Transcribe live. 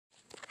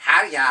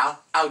Howdy, y'all.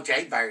 Oh,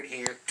 Jaybird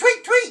here.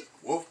 Tweet, tweet.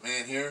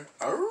 Wolfman here.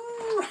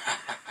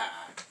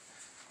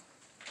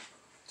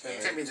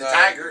 Timmy the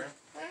Tiger.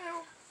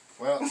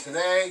 Well,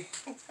 today,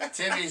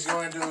 Timmy's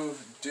going to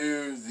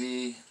do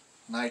the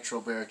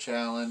Nitro Bear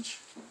Challenge.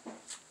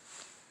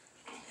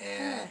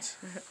 And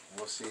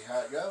we'll see how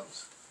it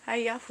goes.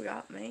 Hey, y'all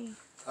forgot me.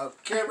 Oh,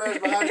 Care Bear's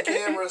behind the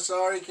camera.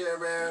 Sorry, Care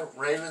Bear.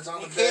 Raven's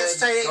on the bed. You can't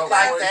say it Goat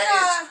like Boy.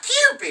 that. It's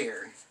Care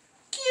Bear.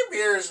 Care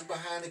Bear's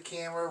behind the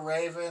camera.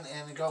 Raven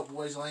and the Goat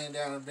Boy's laying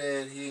down in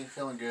bed. He ain't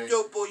feeling good.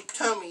 Goat Boy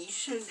tummy, he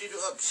shouldn't get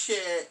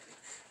upset.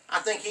 I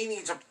think we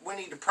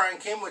need to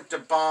prank him with the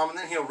bomb, and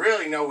then he'll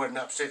really know what an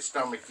upset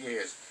stomach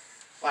is.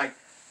 Like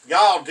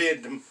y'all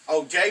did to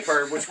old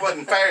Jaybird, which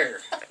wasn't fair.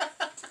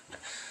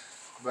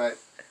 But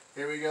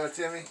here we go,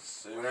 Timmy.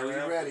 Whenever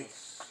you're ready.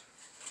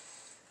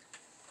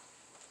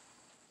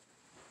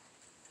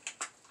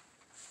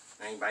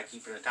 Anybody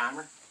keeping a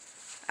timer?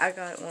 I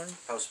got one.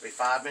 Supposed to be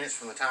 5 minutes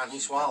from the time he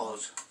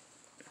swallows.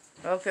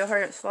 Well, if you'll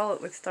hurry up and swallow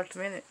it, we can start the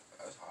minute.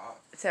 That's hot.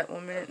 It's at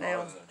 1 minute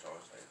now.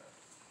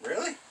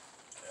 Really?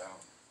 Yeah.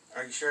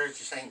 Are you sure it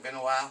just ain't been a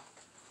while?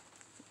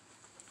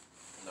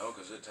 No,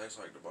 because it tastes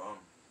like the bomb.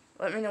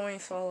 Let me know when you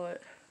swallow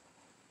it.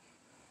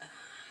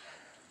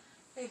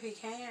 If you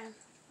can.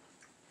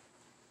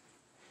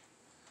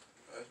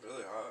 That's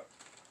really hot.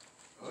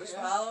 Oh, yeah.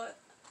 Swallow it.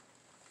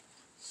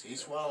 He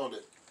swallowed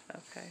it.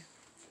 Okay.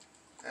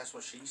 That's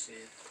what she said.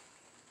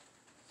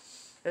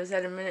 It was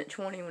at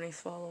 1:20 when he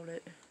swallowed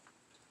it.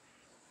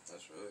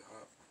 That's really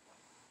hot.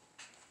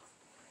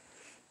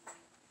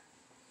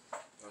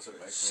 That's what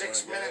makes me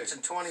 6 wanna minutes gag.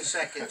 and 20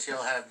 seconds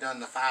he'll have done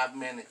the 5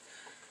 minute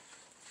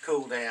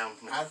cool down.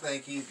 I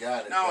think he's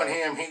got it. Knowing though.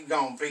 him, he's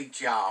gonna beat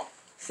y'all.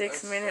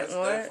 6 That's minute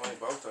what? definitely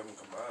both of them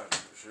combined,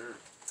 for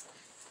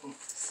sure.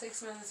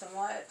 6 minutes and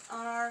what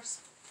on ours?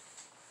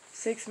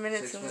 6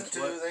 minutes. 6 and minutes.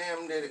 Two of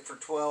them did it for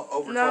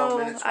 12 No,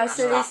 minutes. I when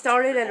said he stopped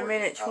started at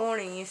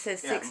recording. 1:20. You said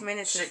 6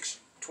 minutes.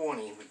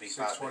 6:20 would be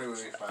 5 6:20 would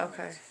minutes. be 5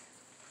 Okay. minutes.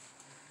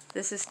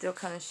 This is still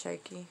kind of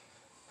shaky.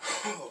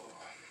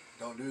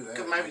 Don't do that.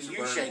 Cause It maybe makes it you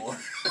burn shake more.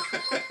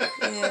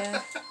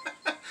 Yeah.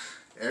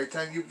 Every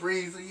time you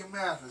breathe through your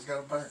mouth, it's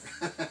gonna burn.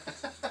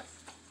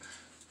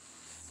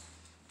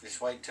 Just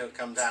wait till it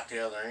comes out the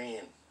other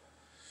end.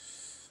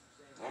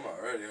 I'm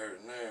already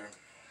hurting there.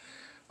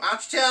 Why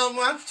don't you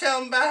tell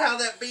them about how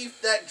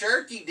that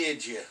jerky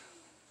did you?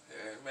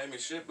 Yeah, it made me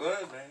shit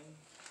blood, man.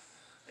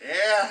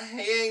 Yeah,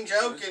 he ain't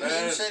joking. He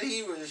bad. said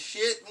he was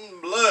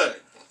shitting blood.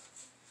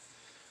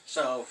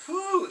 So,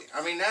 whew,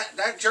 I mean,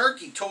 that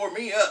jerky tore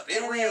me up. It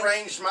And then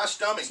rearranged my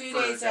stomach 2 for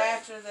a days day.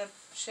 after the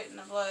shitting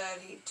the blood,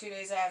 2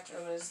 days after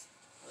was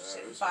it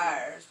shitting was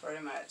fires,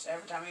 pretty much.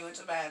 Every time he went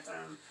to the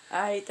bathroom.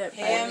 I hate that.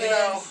 Him you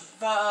know,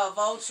 and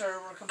Vulture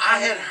were complaining I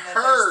had that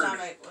heard- their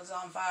stomach was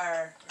on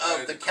fire.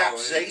 Of the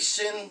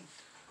capsaicin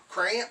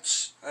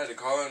cramps. I had to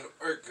call in to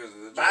work because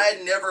of the But I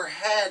had never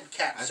had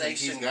I think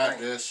he's capsaicin got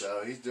cramps. this,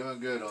 so he's doing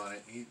good on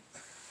it.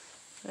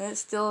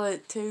 It's still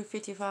at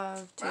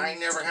 2:55. I ain't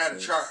never had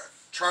a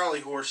Charlie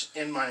horse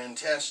in my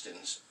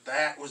intestines.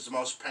 That was the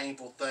most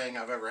painful thing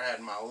I've ever had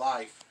in my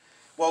life.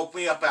 Woke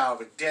me up out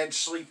of a dead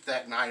sleep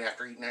that night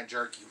after eating that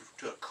jerky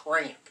to a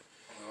cramp.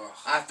 Ugh.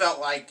 I felt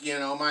like,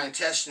 my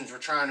intestines were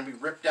trying to be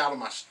ripped out of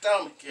my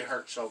stomach. It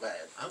hurt so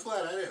bad. I'm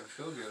glad I didn't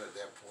feel good at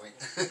that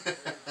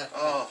point.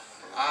 Oh,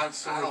 I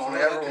So don't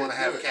glad I ever could want to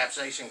do have it.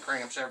 capsaicin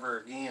cramps ever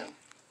again.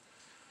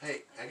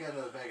 Hey, I got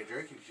another bag of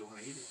jerky if you want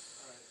to eat it.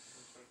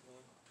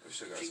 We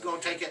should got She's some.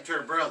 going to take that to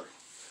her brother.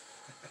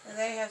 And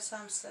they have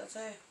some still too.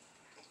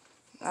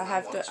 I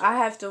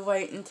have to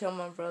wait until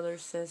my brother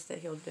says that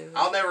he'll do it.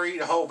 I'll never eat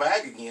a whole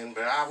bag again,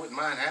 but I wouldn't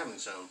mind having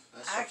some.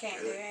 That's I so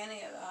can't good. do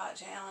any of the hot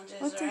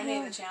challenges What or the any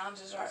hell? of the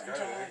challenges right It's until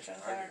gotta be. after the I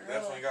third.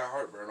 definitely Really. got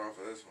heartburn off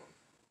of this one.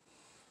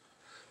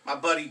 My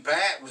buddy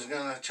Bat was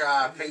going to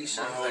try a piece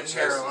of My whole the chest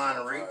Carolina is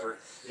on fire. Reaper.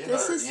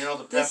 This is You know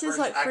the this peppers is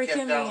like I kept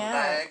freaking out of me the out.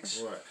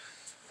 bags? What?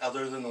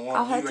 Other than the one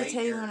I'll you have to ate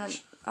tell you when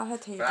yours. I'll have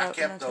to tell you But I about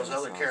when kept turn those this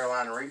other off.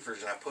 Carolina Reapers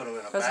and I put them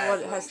in a Because bag what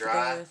it when has to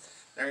dry. do with.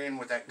 They're in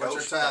with that What's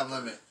ghost your time pepper.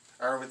 limit?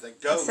 Or with the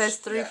ghost. says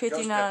yeah, ghost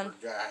 3:59. pepper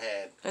guy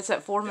had. It's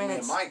at 4 And me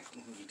minutes. and Mike,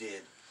 you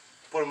did.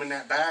 Put them in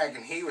that bag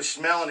and he was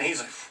smelling it.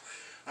 He's like,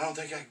 I don't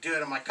think I can do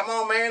it. I'm like, come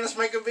on, man, let's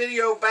make a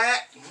video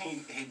back.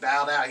 And he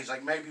bowed out. He's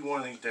like, maybe one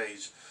of these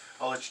days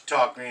I'll let you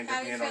talk me into How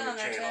you being on your feeling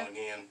there, channel Tim?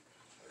 again.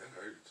 It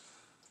hurts.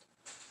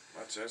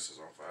 My chest is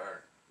on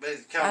fire. But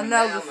it's I coming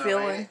know down, the though,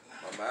 feeling. ain't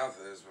it? My mouth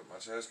is, but my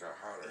chest got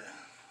hotter.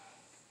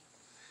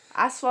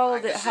 I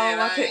swallowed Like it I said,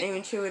 whole. I I couldn't ain't-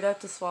 even chew it up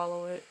to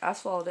swallow it. I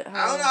swallowed it whole.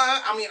 I don't know.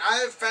 I mean, I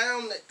have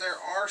found that there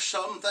are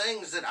some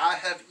things that I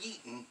have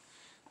eaten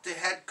that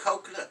had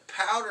coconut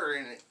powder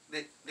in it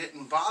that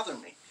didn't bother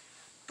me.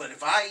 But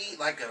if I eat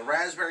like a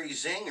raspberry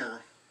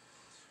zinger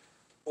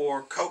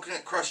or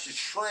coconut crusted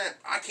shrimp,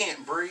 I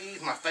can't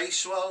breathe. My face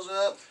swells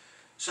up.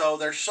 So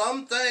there's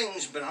some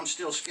things, but I'm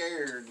still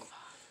scared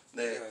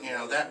that,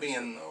 Yeah, that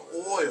being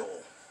oil,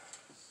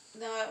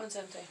 No, that one's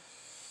empty.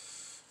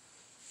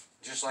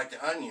 just like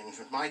the onions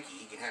with Mikey,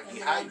 he can have And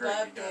the one Bub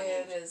dehydrated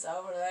did onions. is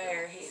over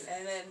there.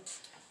 And then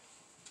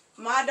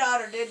my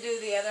daughter did do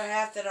the other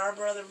half that our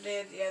brother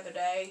did the other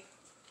day,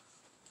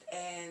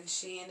 and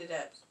she ended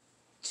up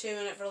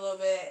chewing it for a little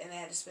bit, and they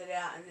had to spit it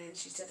out, and then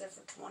she sat there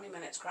for 20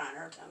 minutes crying.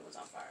 Her tongue was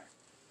on fire.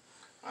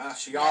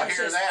 So y'all was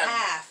hear just that?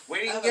 half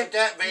We didn't of get a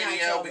that video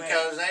Nitro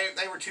because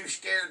they were too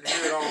scared to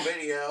do it on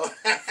video.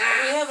 We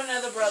have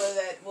another brother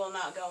that will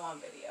not go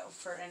on video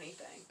for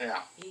anything.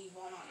 Yeah. He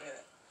will not do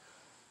it.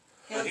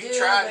 Well, he do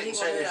tried but it he and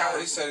won't said do it it hurt. all.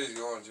 He said he's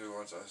going to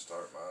once I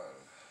start mine.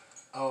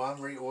 Oh, I'm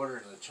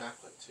reordering the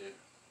chocolate too.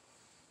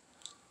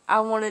 I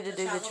wanted to The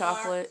do the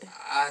chocolate chocolate.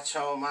 I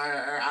told him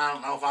I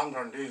don't know if I'm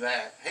going to do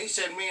that. He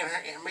said me and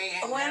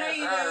When are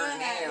you her doing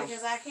and that? him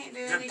Because I can't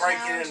do to any break it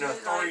challenges. into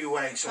a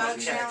three-way so hot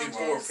we can do 4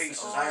 challenges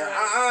pieces. or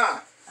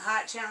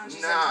Hot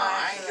challenges No, until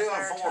I after ain't the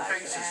doing third 4 time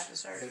pieces. that I have the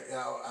surgery.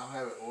 I'll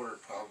have it ordered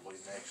probably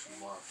next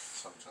month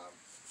sometime.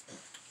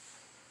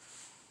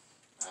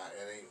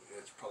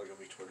 It's probably gonna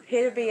be toward the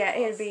It'll end be of the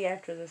month. it'll be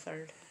after the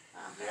 3rd.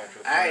 Yeah,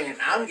 after the Hey, third,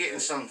 and I'm right, getting yeah.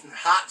 some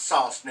hot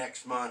sauce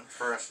next month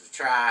for us to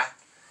try.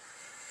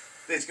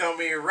 It's going to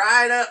be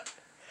right up.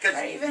 Because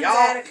Raven's y'all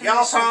out of probably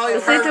commission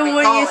heard for Is it the me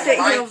one call you him sent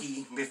him?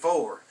 Mikey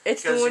before.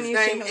 It's the Because one his you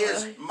sent name him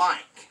is earlier.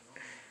 Mike.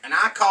 And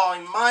I call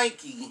him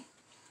Mikey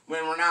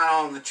when we're not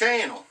on the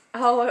channel.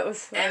 Oh, it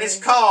was funny. And it's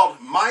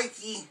called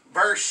Mikey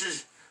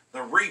versus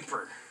the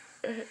Reaper.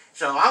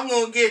 So I'm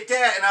going to get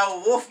that, and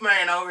old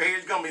Wolfman over here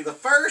is going to be the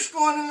first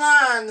one in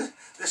line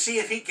to see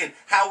if he can,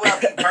 how well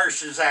he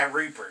versus that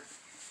Reaper.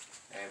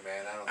 Hey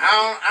man,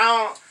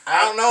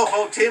 I don't know if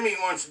old Timmy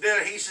wants to do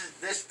it. He says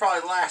this is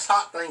probably the last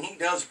hot thing he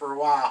does for a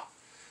while.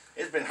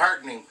 It's been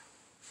hurting him.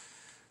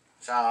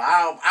 So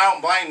I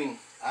don't blame him.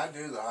 I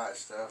do the hot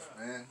stuff,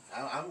 man.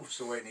 I'm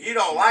still waiting to You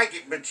don't like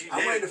it, but you do.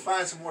 I'm waiting to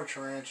find some more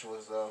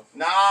tarantulas though.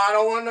 No, I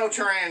don't want no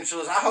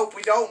tarantulas. I hope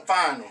we don't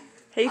find them.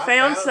 He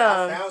found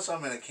some. I found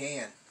some in a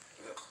can.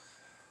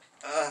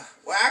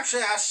 Well,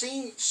 actually, I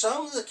seen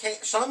some of the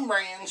some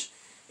brands.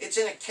 It's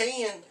in a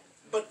can,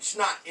 but it's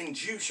not in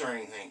juice or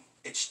anything.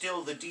 It's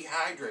still the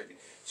dehydrated.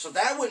 So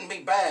that wouldn't be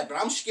bad. But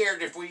I'm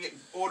scared if we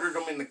ordered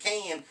them in the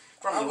can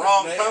from the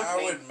wrong company.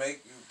 I would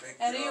make you pick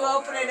And your you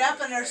own open it out up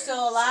of and the they're can.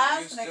 still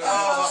alive So and you they still come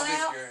have to falling stick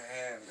out? your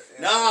hand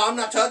in No, I'm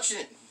there. not touching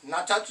it.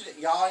 Not touching it.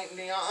 Y'all ain't.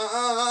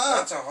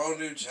 That's a whole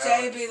new Jay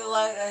challenge. be the for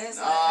luck. you. His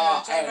Hey,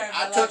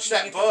 I I touched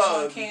that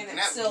bug, and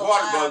that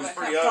water bug was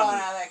pretty ugly.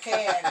 Out of that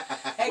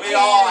can. We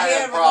all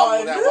had a problem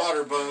with that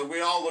water bug. We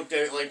all looked at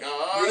it like,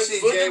 oh, We it's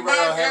see looking Jay Brown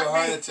back have a at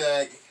heart me.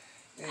 attack.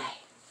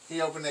 He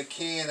opened that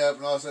can up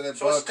and all of a sudden that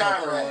So what's bug the come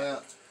timer crawling at?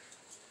 out.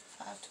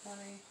 5:20.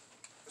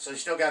 So you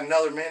still got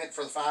another minute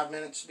for the 5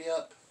 minutes to be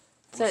up?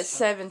 So it's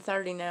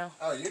 7:30 now.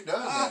 Oh, you're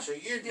done. Oh, then. so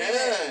you're Did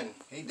it. done.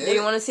 He did. Do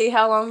you it. want to see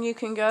how long you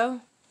can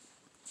go?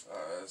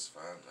 That's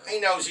fine. Now. He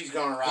knows he's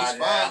going to ride He's it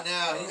fine out.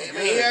 now. He's I good.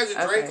 mean, he has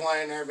a drink Okay.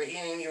 laying there, but he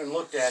ain't even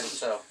looked at it,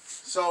 so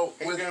So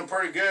he's with doing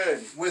pretty good.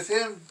 him I getting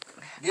wasn't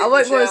the going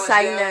to challenge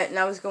say down, nothing.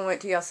 I was going to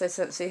wait till y'all said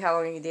something, see how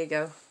long you did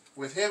go.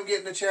 with him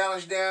getting the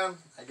challenge down,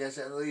 I guess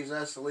that leaves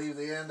us to leave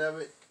the end of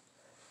it.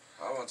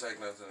 I won't take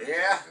nothing. to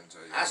Yeah, drink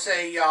until you I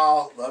say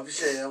y'all love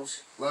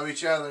yourselves, Love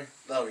each other.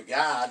 love your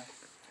God.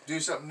 Do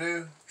something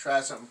new.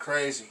 Try something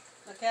crazy.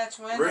 The catch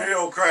window.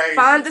 Real crazy.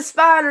 Find the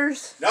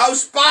spiders. No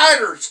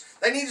spiders.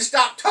 They need to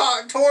stop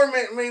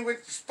tormenting me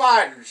with the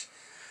spiders.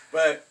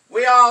 But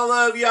we all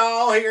love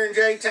y'all here in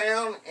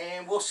J-Town,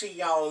 and we'll see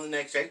y'all in the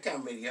next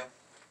J-Town video.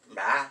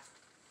 Bye.